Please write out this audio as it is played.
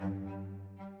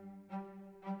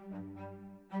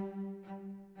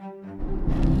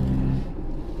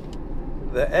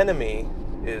The enemy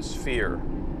is fear.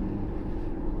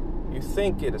 You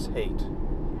think it is hate,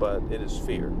 but it is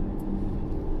fear.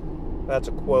 That's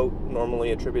a quote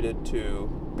normally attributed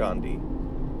to Gandhi.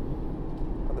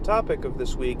 Now, the topic of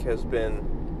this week has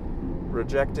been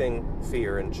rejecting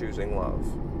fear and choosing love.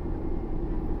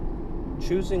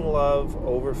 Choosing love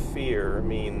over fear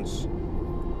means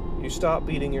you stop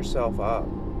beating yourself up.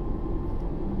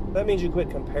 That means you quit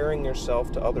comparing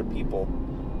yourself to other people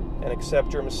and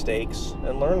accept your mistakes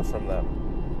and learn from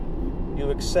them.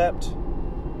 You accept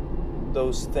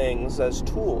those things as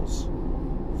tools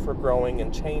for growing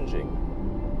and changing.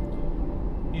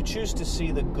 You choose to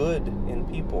see the good in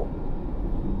people.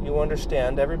 You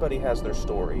understand everybody has their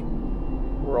story.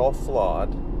 We're all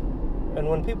flawed. And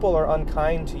when people are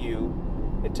unkind to you,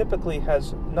 it typically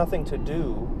has nothing to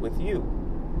do with you.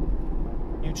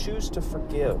 You choose to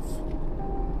forgive.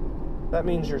 That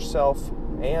means yourself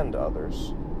and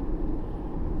others.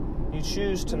 You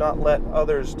choose to not let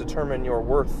others determine your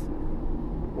worth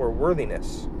or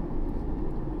worthiness.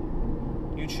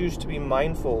 You choose to be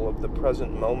mindful of the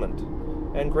present moment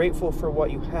and grateful for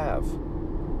what you have,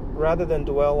 rather than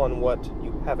dwell on what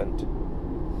you haven't.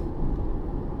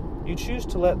 You choose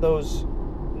to let those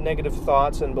negative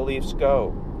thoughts and beliefs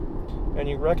go, and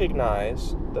you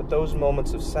recognize that those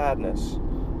moments of sadness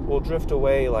will drift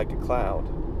away like a cloud.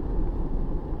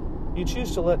 You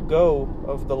choose to let go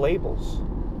of the labels.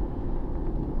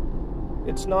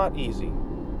 It's not easy.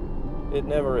 It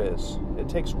never is. It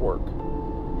takes work.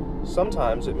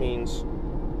 Sometimes it means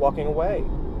walking away,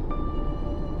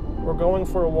 or going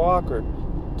for a walk, or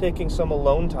taking some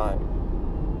alone time.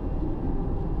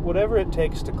 Whatever it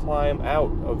takes to climb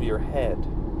out of your head.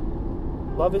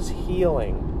 Love is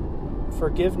healing.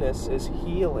 Forgiveness is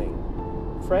healing.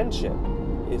 Friendship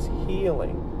is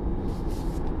healing.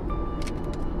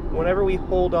 Whenever we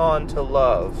hold on to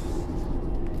love,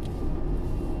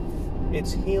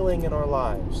 it's healing in our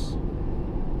lives.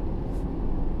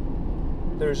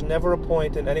 There's never a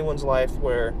point in anyone's life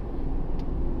where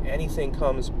anything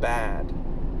comes bad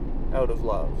out of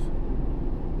love.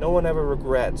 No one ever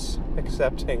regrets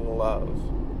accepting love.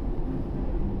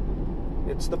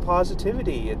 It's the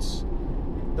positivity, it's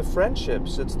the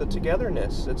friendships, it's the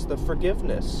togetherness, it's the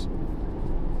forgiveness,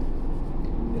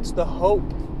 it's the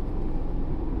hope.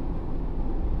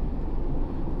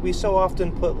 We so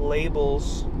often put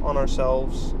labels on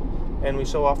ourselves, and we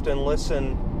so often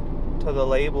listen to the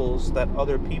labels that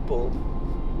other people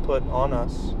put on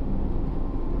us.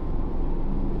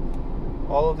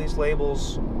 All of these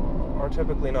labels are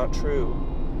typically not true.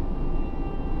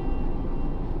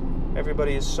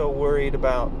 Everybody is so worried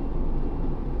about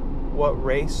what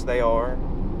race they are,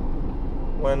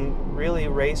 when really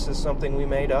race is something we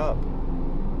made up.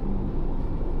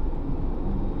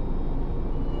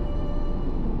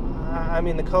 I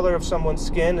mean, the color of someone's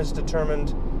skin is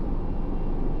determined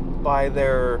by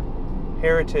their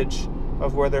heritage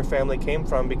of where their family came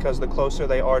from, because the closer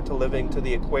they are to living to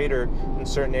the equator in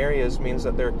certain areas means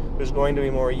that there's going to be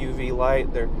more UV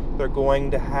light. They're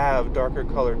going to have darker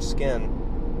colored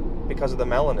skin because of the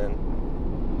melanin.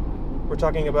 We're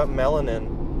talking about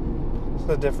melanin,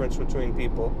 the difference between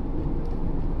people.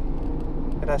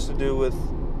 It has to do with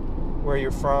where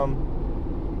you're from,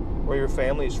 where your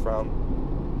family's from.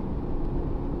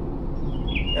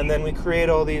 And then we create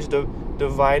all these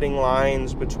dividing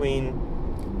lines between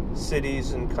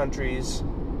cities and countries.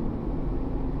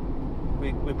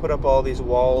 We put up all these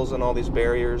walls and all these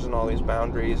barriers and all these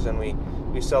boundaries, and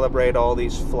we celebrate all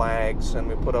these flags, and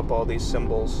we put up all these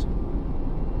symbols.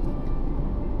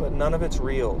 But none of it's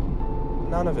real.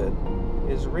 None of it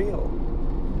is real.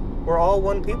 We're all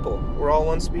one people. We're all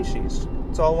one species.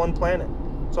 It's all one planet.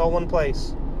 It's all one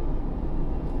place.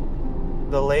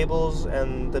 The labels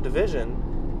and the division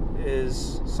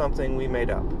is something we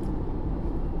made up.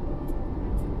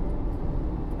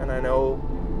 And I know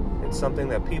it's something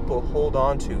that people hold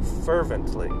on to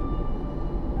fervently.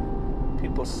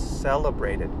 People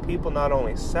celebrate it. People not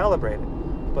only celebrate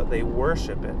it, but they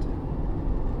worship it.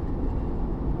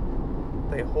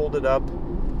 They hold it up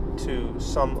to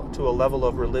a level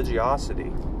of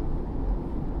religiosity,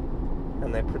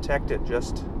 and they protect it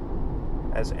just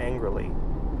as angrily.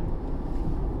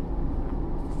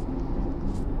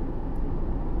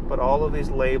 But all of these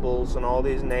labels and all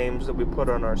these names that we put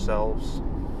on ourselves,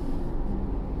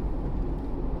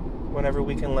 whenever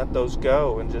we can let those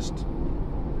go and just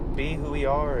be who we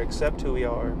are, accept who we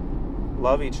are,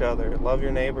 love each other, love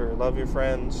your neighbor, love your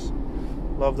friends,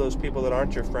 love those people that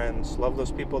aren't your friends, love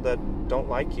those people that don't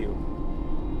like you.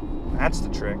 That's the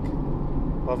trick.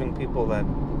 Loving people that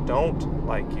don't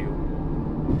like you.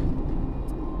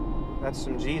 That's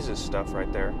some Jesus stuff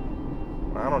right there.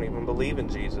 I don't even believe in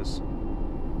Jesus.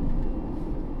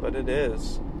 But it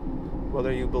is.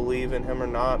 Whether you believe in him or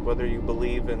not, whether you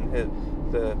believe in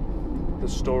the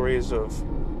stories of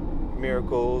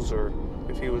miracles or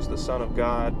if he was the Son of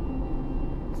God,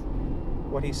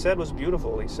 what he said was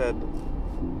beautiful. He said,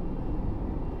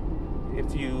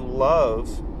 if you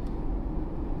love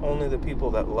only the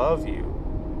people that love you,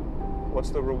 what's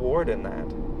the reward in that?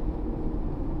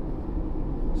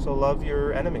 So love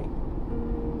your enemy.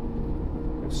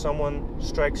 If someone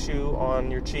strikes you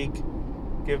on your cheek,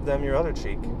 give them your other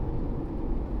cheek.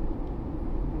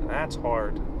 That's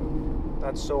hard.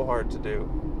 That's so hard to do.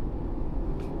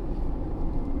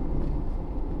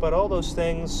 But all those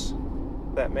things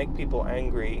that make people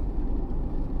angry,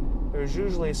 there's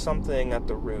usually something at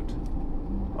the root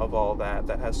of all that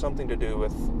has something to do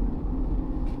with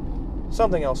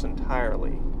something else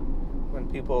entirely. When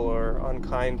people are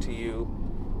unkind to you,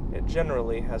 it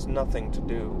generally has nothing to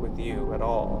do with you at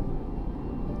all.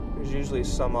 There's usually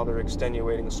some other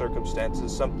extenuating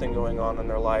circumstances, something going on in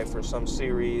their life, or some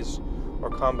series or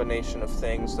combination of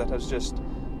things that has just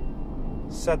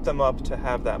set them up to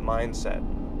have that mindset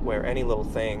where any little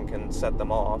thing can set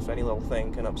them off, any little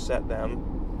thing can upset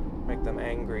them, make them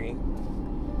angry,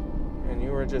 and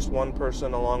you are just one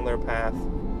person along their path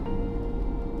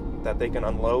that they can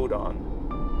unload on.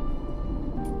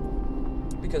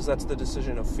 Because that's the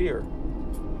decision of fear.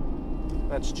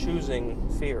 That's choosing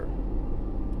fear.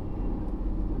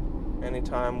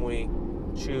 Anytime we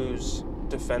choose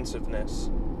defensiveness,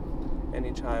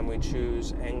 anytime we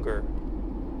choose anger,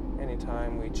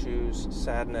 anytime we choose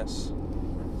sadness,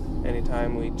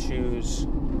 anytime we choose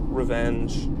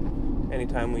revenge,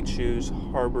 anytime we choose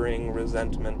harboring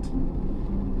resentment,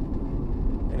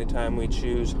 anytime we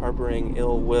choose harboring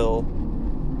ill will,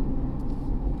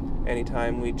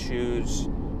 anytime we choose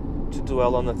to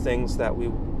dwell on the things that we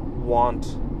want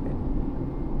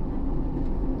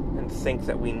and think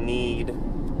that we need,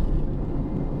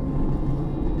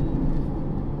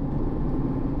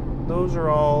 those are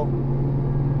all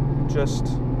just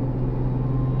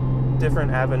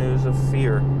different avenues of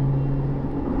fear.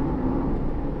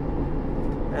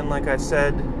 And like I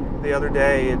said the other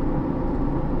day,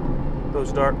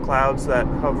 those dark clouds that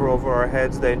hover over our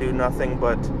heads, they do nothing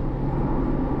but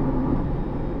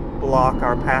block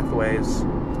our pathways.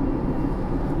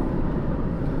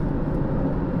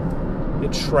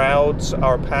 It shrouds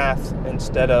our path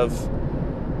instead of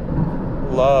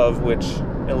love, which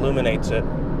illuminates it.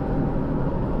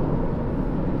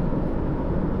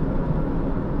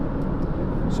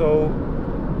 So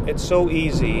it's so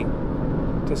easy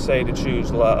to say to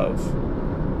choose love.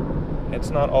 It's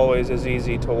not always as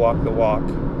easy to walk the walk.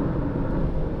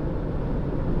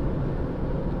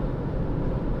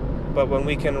 But when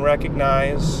we can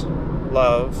recognize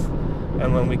love,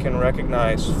 and when we can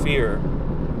recognize fear,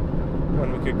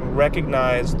 when we can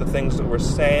recognize the things that we're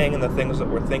saying and the things that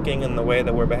we're thinking and the way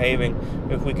that we're behaving,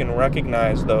 if we can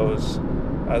recognize those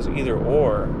as either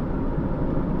or,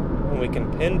 when we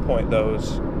can pinpoint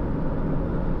those,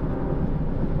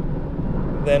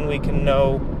 then we can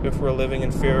know if we're living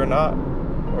in fear or not,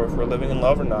 or if we're living in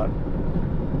love or not.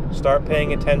 Start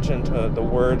paying attention to the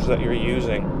words that you're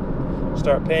using.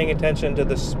 Start paying attention to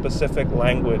the specific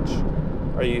language.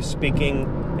 Are you speaking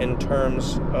in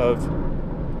terms of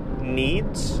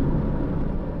needs?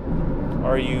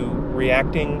 Are you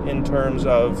reacting in terms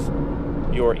of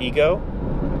your ego?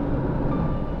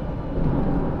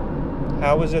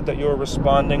 How is it that you're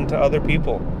responding to other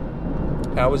people?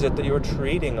 How is it that you're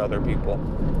treating other people?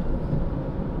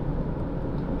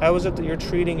 How is it that you're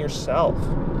treating yourself?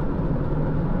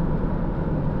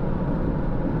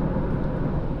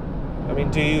 I mean,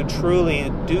 do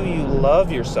you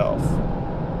love yourself?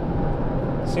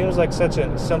 It seems like such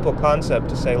a simple concept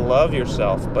to say love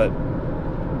yourself, but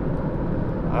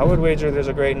I would wager there's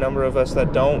a great number of us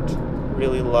that don't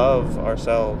really love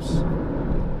ourselves.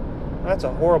 That's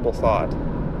a horrible thought.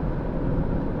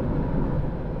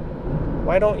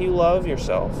 Why don't you love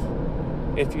yourself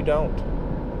if you don't?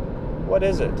 What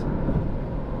is it?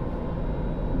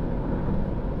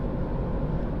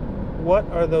 What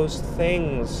are those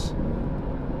things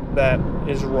that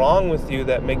is wrong with you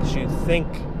that makes you think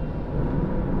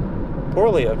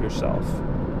poorly of yourself?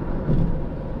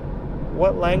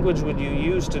 What language would you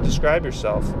use to describe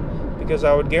yourself? Because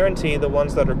I would guarantee the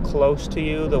ones that are close to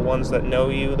you, the ones that know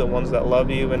you, the ones that love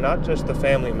you, and not just the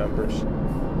family members,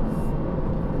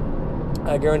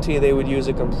 I guarantee they would use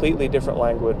a completely different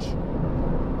language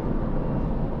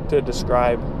to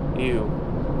describe you.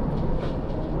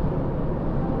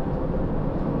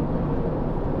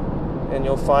 And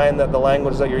you'll find that the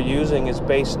language that you're using is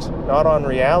based not on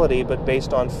reality, but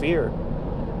based on fear.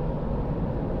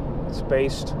 It's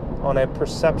based on a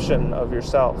perception of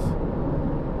yourself.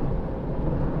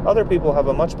 Other people have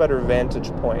a much better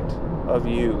vantage point of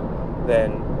you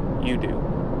than you do.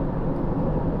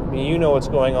 I mean, you know what's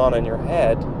going on in your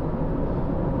head.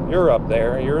 You're up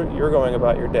there. You're going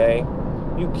about your day.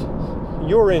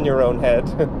 You're in your own head.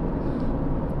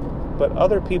 But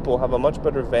other people have a much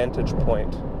better vantage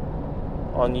point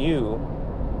on you,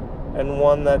 and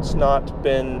one that's not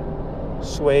been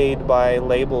swayed by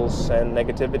labels and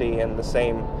negativity and the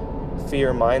same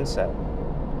fear mindset,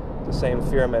 the same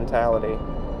fear mentality.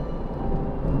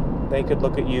 They could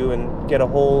look at you and get a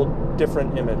whole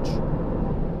different image.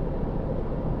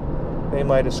 They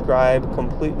might ascribe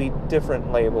completely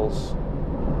different labels.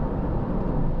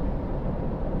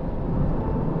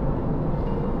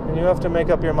 And you have to make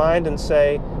up your mind and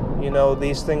say,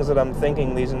 these things that I'm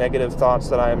thinking, these negative thoughts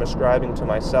that I am ascribing to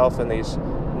myself and these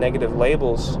negative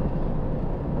labels,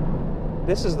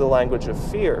 this is the language of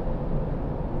fear.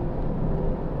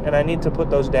 And I need to put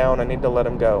those down. I need to let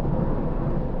them go.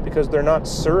 Because they're not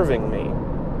serving me.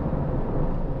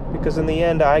 Because in the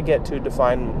end, I get to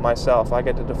define myself. I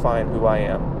get to define who I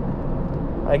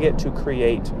am. I get to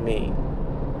create me.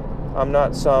 I'm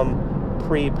not some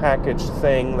pre-packaged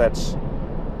thing that's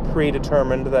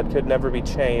predetermined that could never be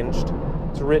changed.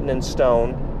 It's written in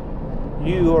stone.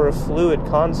 You are a fluid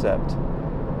concept.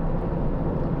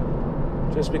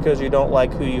 Just because you don't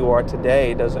like who you are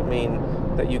today doesn't mean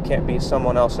that you can't be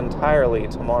someone else entirely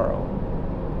tomorrow.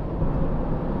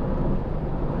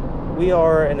 We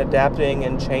are an adapting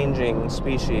and changing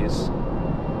species.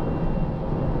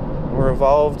 We're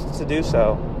evolved to do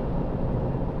so.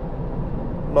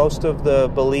 Most of the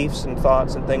beliefs and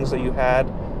thoughts and things that you had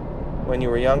when you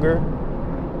were younger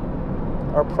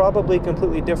are probably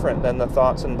completely different than the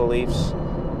thoughts and beliefs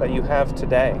that you have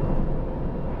today.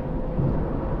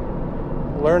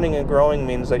 Learning and growing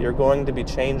means that you're going to be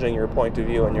changing your point of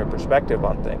view and your perspective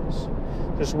on things.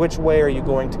 Just which way are you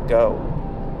going to go?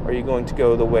 Are you going to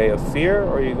go the way of fear,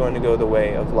 or are you going to go the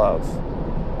way of love?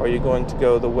 Are you going to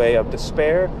go the way of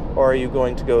despair, or are you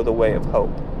going to go the way of hope?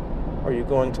 Are you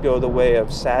going to go the way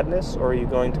of sadness, or are you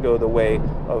going to go the way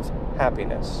of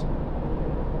happiness?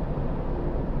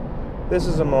 This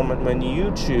is a moment when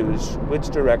you choose which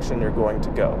direction you're going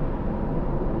to go.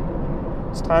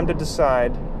 It's time to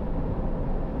decide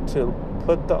to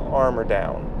put the armor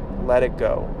down, let it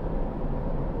go.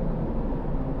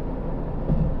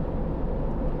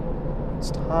 It's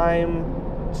time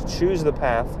to choose the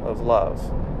path of love.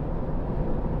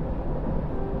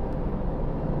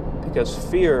 Because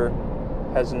fear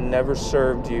has never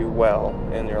served you well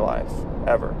in your life,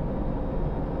 ever.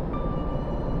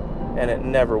 And it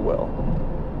never will.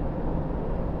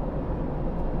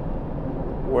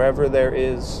 Wherever there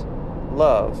is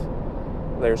love,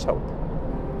 there's hope.